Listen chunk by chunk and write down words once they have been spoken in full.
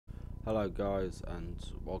Hello guys, and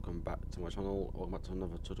welcome back to my channel. Welcome back to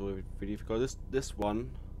another tutorial video. This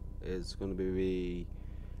one is going to be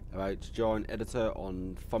about Gaints Editor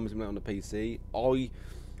on Thumb Simulator on the PC.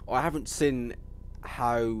 I haven't seen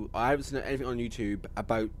anything on YouTube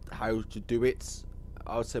about how to do it.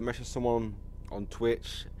 I would say message someone on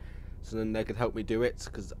Twitch so then they could help me do it,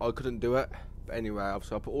 because I couldn't do it. But anyway,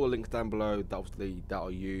 obviously I'll put all the links down below that I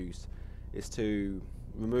use. Is to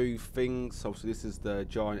remove things. Obviously this is the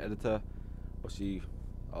Gaints Editor. Obviously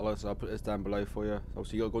I'll put this down below for you.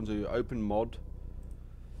 Obviously you got to go into open mod,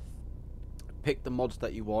 pick the mods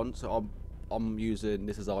that you want. So I'm using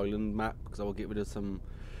this as island map because I will get rid of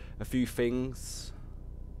a few things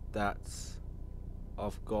that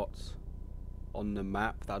I've got on the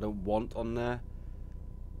map that I don't want on there.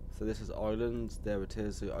 So this is islands, there it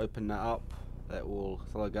is. So you open that up, that will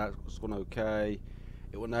like that, it's gone okay.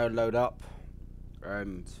 It will now load up,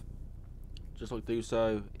 and just like do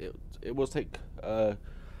so, it will take a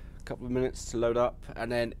couple of minutes to load up,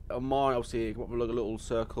 and then on mine obviously it come up with like a little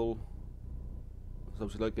circle, so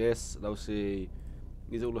obviously like this, and obviously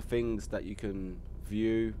these are all the things that you can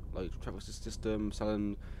view, like traffic system,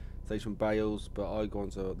 selling station bales. But I go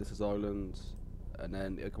into this is islands, and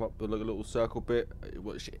then it'll come up with like a little circle bit,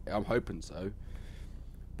 which I'm hoping so.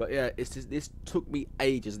 But yeah, this took me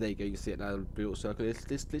ages. There you go, you see it now, the little circle. This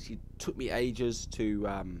literally took me ages to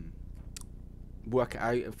work it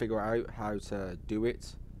out and figure out how to do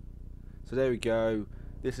it. So there we go.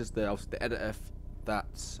 This is obviously the editor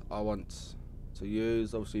that I want to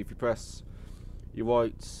use. Obviously, if you press your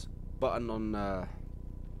right button on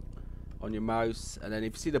your mouse, and then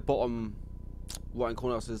if you see the bottom right hand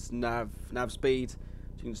corner, it says nav speed.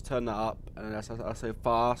 You can just turn that up, and that's how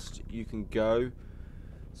fast you can go.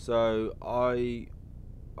 So I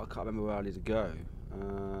can't remember where I need to go.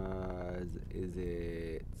 Is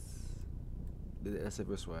it? Let's say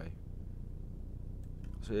this way.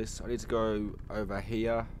 So I need to go over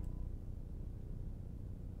here,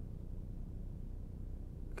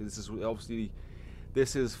 because this is obviously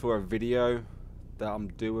for a video that I'm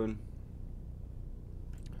doing.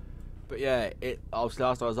 But yeah, obviously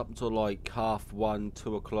last night I was up until like 1:30,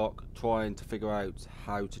 2 o'clock trying to figure out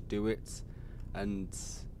how to do it. And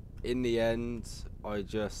in the end, I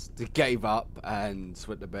just gave up and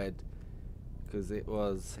went to bed because it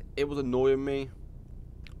was annoying me.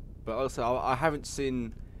 But also, I haven't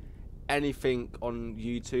seen anything on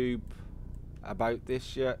YouTube about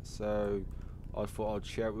this yet, so I thought I'd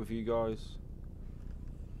share it with you guys.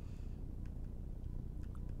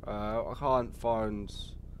 I can't find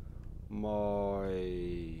where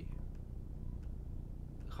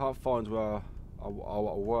I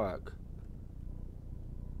work.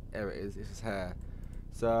 There it is. This is here.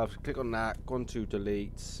 So I'll click on that. Go on to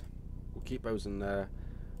delete. We'll keep those in there.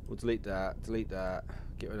 We'll delete that.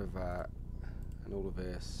 Get rid of that, and all of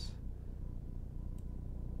this.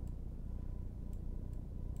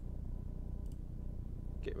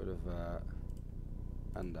 Get rid of that,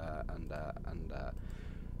 and that, and that, and that.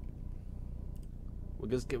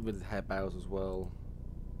 We'll just get rid of the hair bales as well.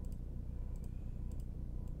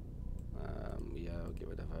 Yeah, I'll get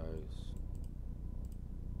rid of those.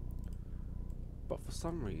 But for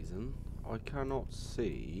some reason, I can't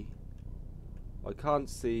see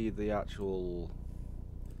the actual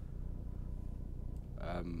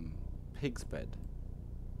pig's bed.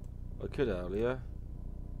 I could earlier,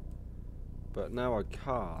 but now I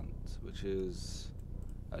can't, which is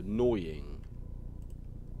annoying.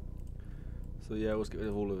 So yeah, let's get rid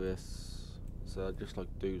of all of this. So just like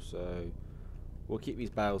do so. We'll keep these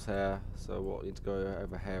bales here. So we'll need to go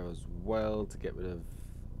over here as well to get rid of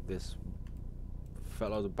this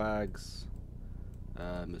loads of bags,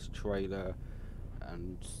 this trailer,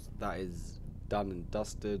 and that is done and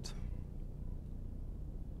dusted.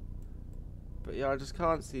 But yeah, I just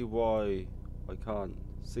can't see why I can't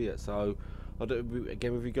see it. So I'll do it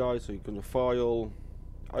again with you guys. So you can file,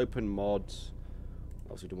 open mods.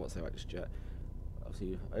 Obviously, don't want to say that just yet.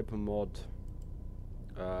 Obviously, open mod.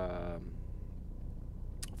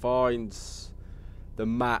 Finds the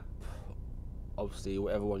map. Obviously,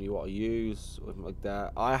 whatever one you want to use, something like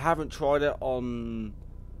that. I haven't tried it on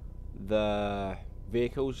the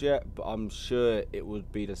vehicles yet, but I'm sure it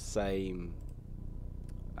would be the same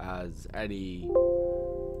as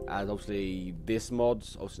obviously this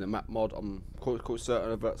mods, obviously the map mod. I'm quite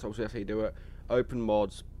certain of it. So obviously that's how you do it. Open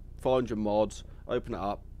mods, find your mods, open it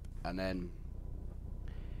up, and then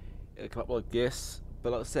it'll come up like this.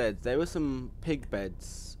 But like I said, there were some pig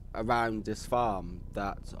beds around this farm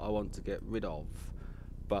that I want to get rid of,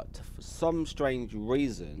 but for some strange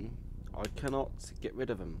reason I cannot get rid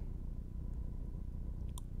of them,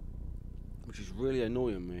 which is really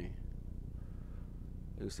annoying me.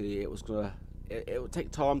 you'll see it was gonna. It would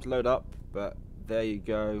take time to load up, but there you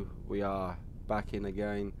go. We are back in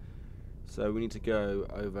again. So we need to go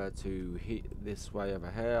over to this way over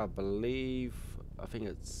here. I believe. I think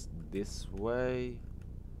it's this way.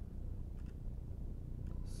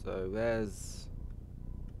 So there's.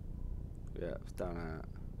 Yeah, it's down here.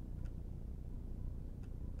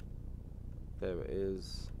 There it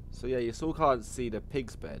is. So yeah, you still can't see the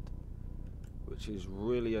pig's bed, which is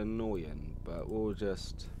really annoying, but we'll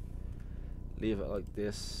just leave it like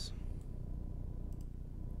this.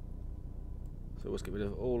 So let's get rid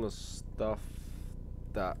of all the stuff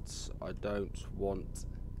that I don't want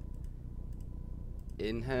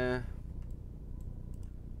in here.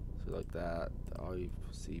 So like that,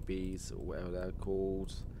 ICBs or whatever they're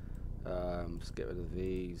called. Just get rid of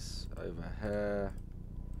these over here.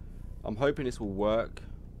 I'm hoping this will work.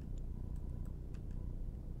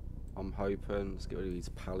 I'm hoping. Let's get rid of these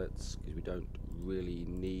pallets because we don't really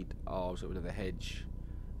need. Oh, let's get rid of the hedge.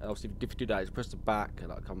 And obviously, if you do that, just press the back and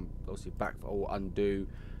that'll come obviously back or undo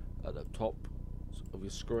at the top of your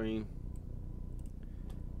screen.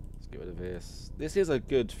 Let's get rid of this. This is a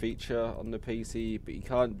good feature on the PC, but you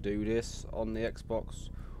can't do this on the Xbox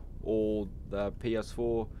or the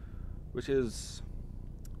PS4, which is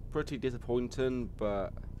pretty disappointing,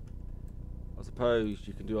 but I suppose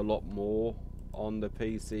you can do a lot more on the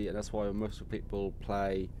PC, and that's why most people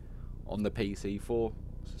play on the PC for.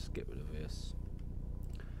 Let's just get rid of this.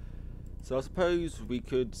 So I suppose we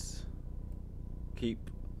could keep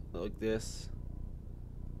like this.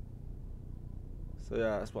 So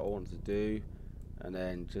yeah, that's what I wanted to do, and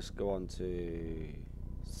then just go on to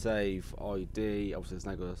save ID. Obviously, it's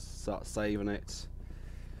now going to start saving it.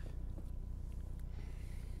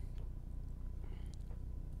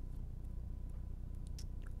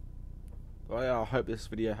 Well, yeah, I hope this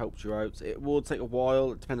video helped you out. It will take a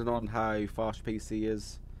while, depending on how fast your PC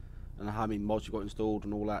is and how many mods you've got installed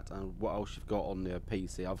and all that, and what else you've got on the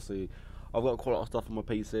PC. Obviously, I've got quite a lot of stuff on my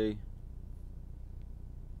PC,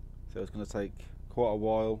 so it's going to take quite a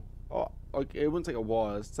while. Oh, it wouldn't take a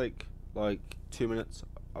while. It'll take like 2 minutes,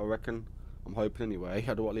 I reckon. I'm hoping anyway.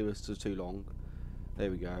 I don't want to leave this to too long.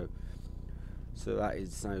 There we go. So that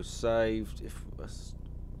is now saved. If it's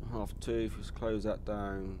 1:30, if we just close that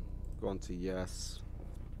down. Go on to yes.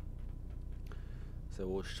 So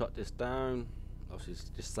we'll shut this down. Obviously it's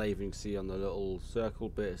just saving, you see on the little circle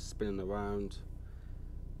bit spinning around.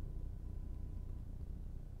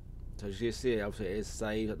 So as you see, obviously it is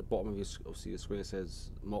saved at the bottom of your obviously the screen. It says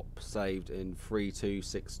mop saved in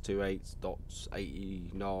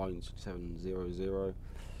 32628.896700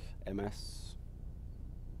 ms.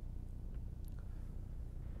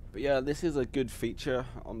 But yeah, this is a good feature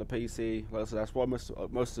on the PC. Like I said, that's why most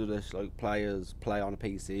of the players play on a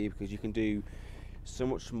PC, because you can do so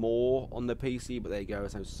much more on the PC. But there you go,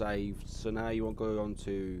 it's now saved. So now you want to go on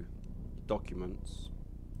to documents,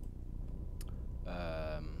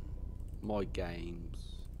 my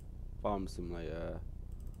games, Farm Simulator,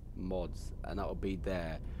 mods, and that will be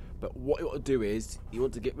there. But what you want to do is you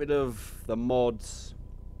want to get rid of the mods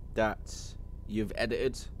that you've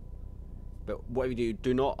edited. But whatever you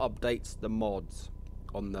do not update the mods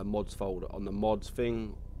on the mods folder, on the mods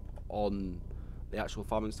thing, on the actual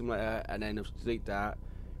Farming Simulator, and then delete that.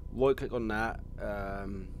 Right click on that,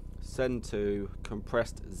 send to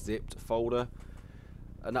compressed zipped folder,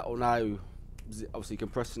 and that will now obviously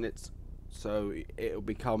compressing it, so it will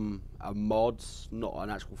become a mod, not an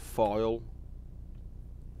actual file.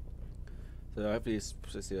 So hopefully it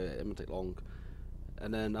won't take long,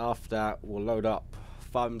 and then after that we'll load up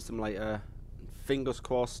Farming Simulator. Fingers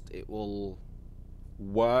crossed it will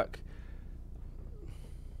work.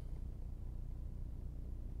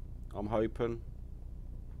 I'm hoping.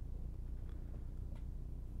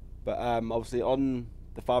 But obviously on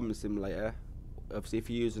the Farming Simulator, obviously if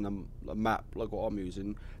you're using a map like what I'm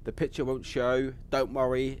using, the picture won't show. Don't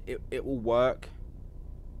worry, it will work.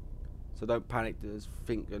 So don't panic. Just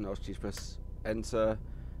think, and I'll just press enter.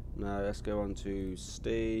 Now let's go on to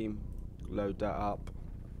Steam, load that up.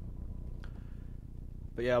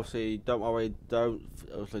 But yeah, obviously, don't worry. Don't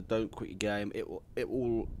quit your game. It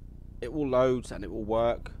will load and it will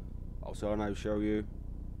work. Also, I'll now show you.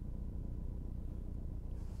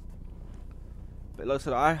 But like I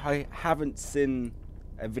said, I haven't seen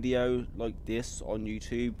a video like this on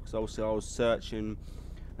YouTube, because obviously I was searching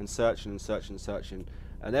and searching and searching and searching,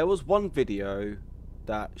 and there was one video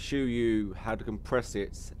that showed you how to compress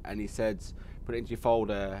it, and he said put it into your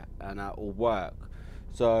folder and that will work.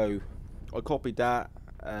 So I copied that.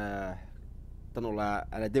 Done all that,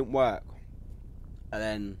 and it didn't work. And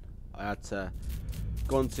then I had to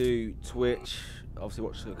go on to Twitch, obviously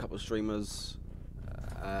watch a couple of streamers,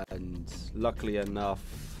 and luckily enough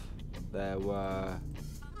there were.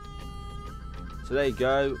 So there you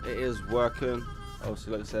go, it is working.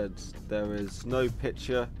 Obviously, like I said, there is no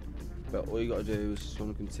picture, but all you got to do is just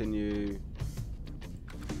want to continue,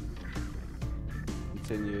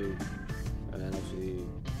 and then obviously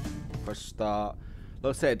press start.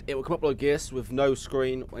 Like I said, it will come up like this with no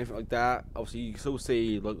screen or anything like that. Obviously, you can still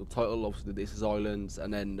see like the title, obviously this is Islands,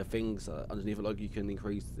 and then the things underneath it, like you can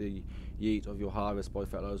increase the yield of your harvest by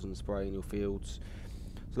fertilizer and spray in your fields.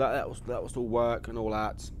 So that will still work and all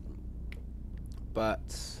that.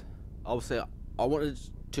 But obviously, I wanted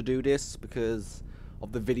to do this because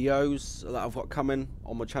of the videos that I've got coming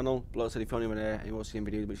on my channel. Like I said, if you're anyone there and you want to see any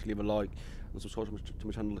videos, make sure you leave a like and subscribe to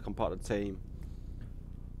my channel to become part of the team.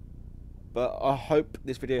 But I hope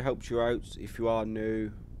this video helps you out if you are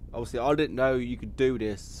new. Obviously, I didn't know you could do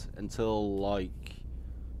this until like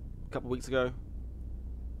a couple of weeks ago.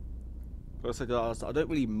 Like I said, I don't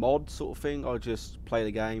really mod sort of thing. I just play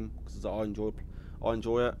the game because I enjoy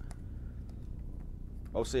it.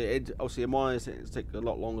 Obviously, mine it's taking a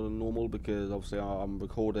lot longer than normal because obviously I'm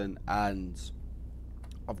recording and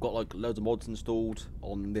I've got like loads of mods installed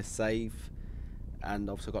on this save, and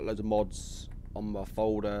obviously I've got loads of mods on my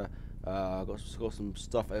folder. I've got some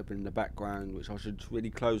stuff open in the background which I should really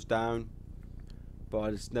close down, but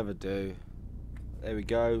I just never do. There we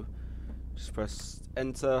go. Just press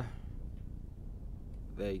enter.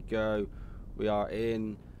 There you go. We are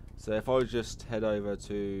in. So if I just head over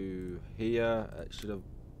to here, it should have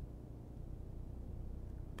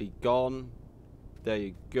be gone. There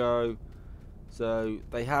you go. So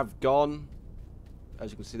they have gone.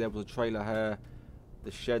 As you can see, there was a trailer here.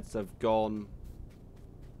 The sheds have gone.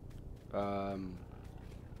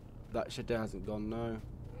 That shed there hasn't gone, no.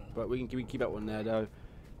 But we can keep that one there though.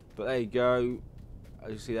 But there you go.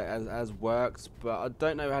 As you see, that as works. But I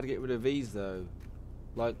don't know how to get rid of these though.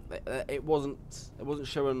 Like it wasn't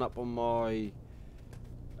showing up on my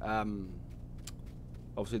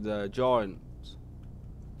obviously the giant.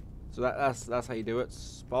 So that's how you do it.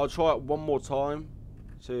 But I'll try it one more time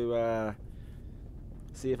to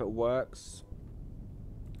see if it works.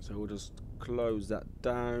 So we'll just close that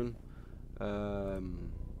down.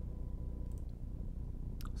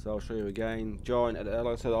 So I'll show you again. Giant Editor.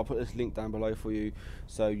 Like I said, I'll put this link down below for you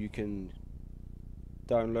so you can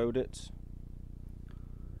download it.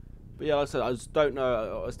 But yeah, like I said, I just don't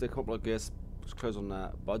know. I still come up like this. Just close on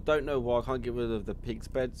that. But I don't know why I can't get rid of the pig's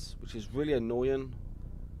beds, which is really annoying.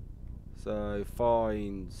 So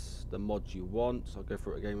find the mod you want. So I'll go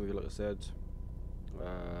through it again with you, like I said.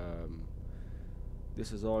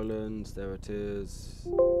 This is Islands. There it is.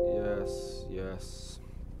 Yes, yes.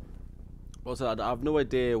 Also, I have no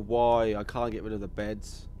idea why I can't get rid of the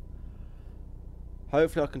beds.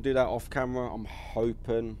 Hopefully, I can do that off camera. I'm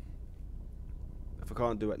hoping. If I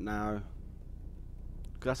can't do it now,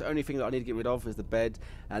 because that's the only thing that I need to get rid of is the bed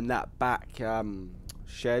and that back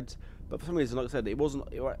shed. But for some reason, like I said, it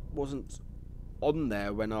wasn't on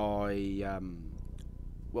there when I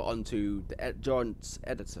went onto the Gaints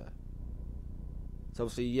Editor. So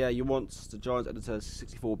obviously, yeah, you want the Gaints Editor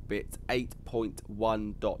 64-bit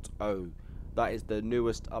 8.1.0. That is the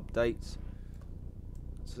newest update.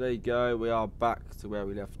 So there you go. We are back to where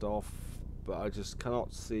we left off, but I just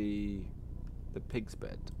cannot see the pig's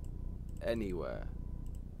bed anywhere.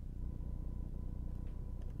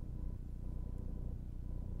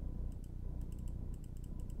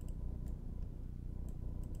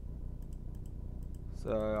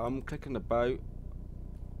 So I'm clicking about.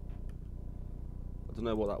 I don't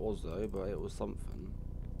know what that was though, but it was something.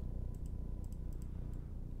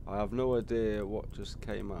 I have no idea what just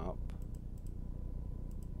came up,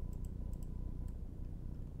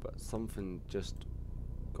 but something just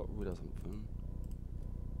got rid of something.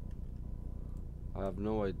 I have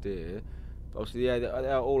no idea. But obviously, yeah,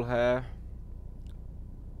 they're all here,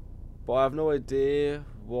 but I have no idea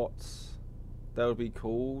what they would be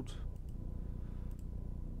called.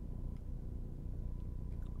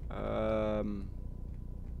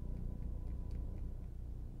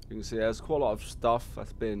 You can see there's quite a lot of stuff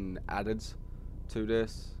that's been added to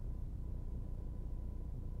this.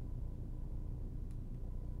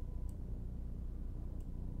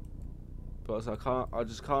 But I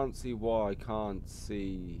just can't see why I can't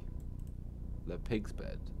see the pig's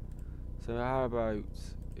bed. So how about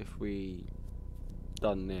if we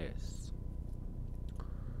done this?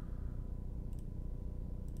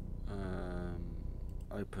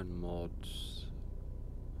 Open mods.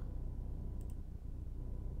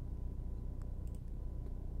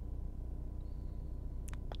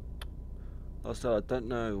 Also, I don't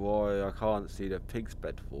know why I can't see the pig's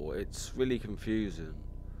bed for. It's really confusing.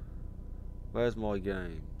 Where's my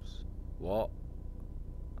games? What?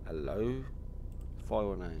 Hello?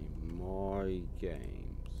 File name. My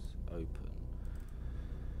games. Open.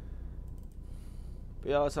 But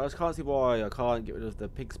yeah, so I just can't see why I can't get rid of the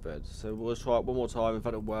pig's bed. So we'll try it one more time. If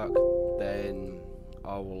that don't work, then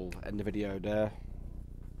I will end the video there.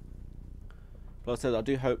 But like I said, I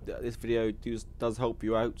do hope that this video does help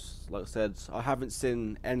you out. Like I said, I haven't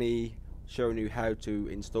seen any showing you how to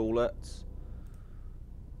install it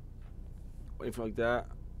or anything like that.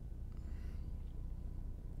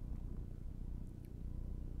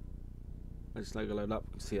 I just load up.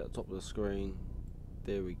 You can see at the top of the screen.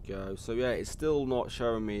 There we go. So yeah, it's still not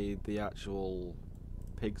showing me the actual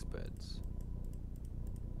pig's beds.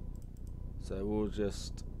 So we'll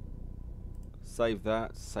just save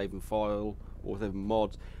that, save and file, or save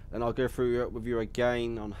mod, and I'll go through it with you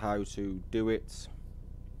again on how to do it.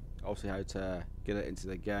 Obviously how to get it into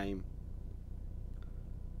the game,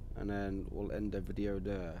 and then we'll end the video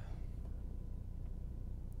there.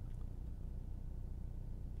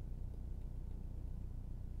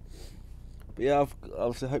 But yeah, I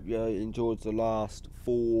obviously hope you enjoyed the last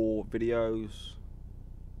 4 videos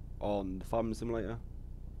on the Farming Simulator.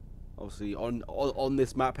 Obviously on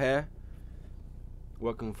this map here,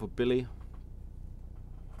 working for Billy.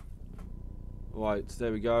 Right, so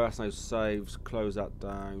there we go. That's no saves. Close that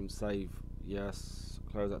down. Save, yes.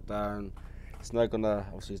 Close that down. It's now gonna,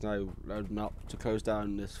 obviously, it's now loading up to close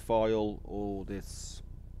down this file or this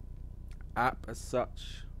app as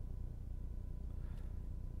such.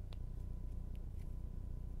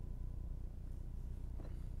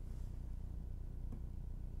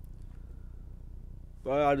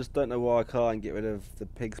 But I just don't know why I can't get rid of the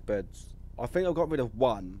pig's beds. I think I've got rid of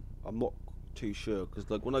one. I'm not too sure because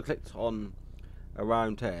like when I clicked on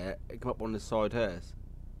around here, it came up on the side here.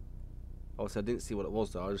 Obviously, I didn't see what it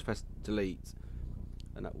was though. I just pressed delete,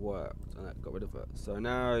 and that worked, and that got rid of it. So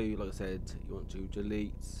now, like I said, you want to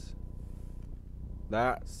delete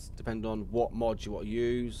that. Depending on what mods you want to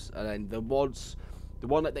use, and then the mods, the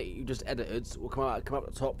one that you just edited, will come up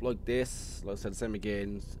at the top like this. Like I said, same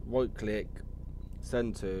again. Right click,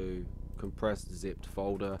 send to compressed zipped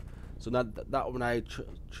folder. So now that will now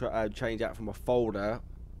change that from a folder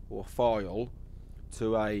or a file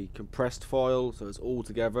to a compressed file, so it's all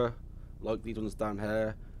together, like these ones down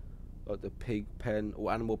here, like the pig pen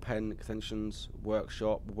or animal pen extensions,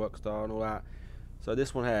 workshop, workstar, and all that. So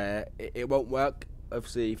this one here, it won't work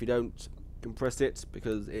obviously if you don't compress it,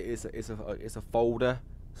 because it's a folder.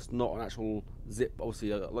 It's not an actual zip,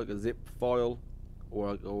 obviously like a zip file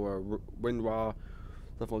or a WinRAR,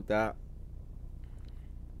 stuff like that.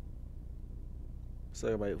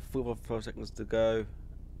 So wait, 5 seconds to go.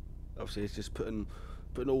 Obviously it's just putting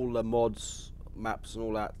all the mods, maps and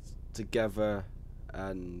all that together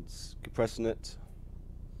and compressing it.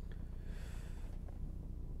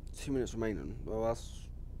 2 minutes remaining. Well,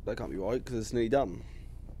 that can't be right because it's nearly done.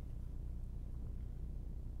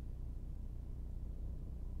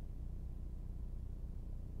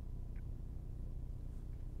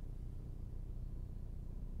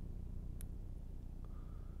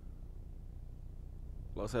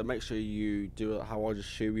 Like I said, make sure you do it how I just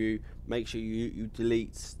show you. Make sure you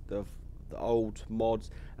delete the old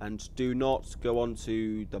mods, and do not go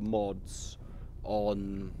onto the mods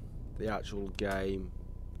on the actual game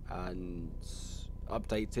and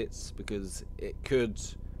update it, because it could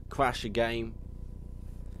crash a game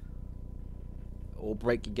or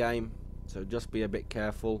break your game. So just be a bit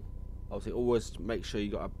careful. Obviously, always make sure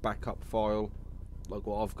you got a backup file like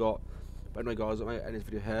what I've got. But anyway guys, I'm going to end this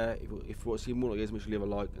video here. If you want to see more like this, make sure you leave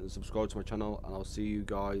a like and subscribe to my channel, and I'll see you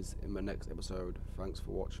guys in my next episode. Thanks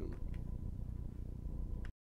for watching.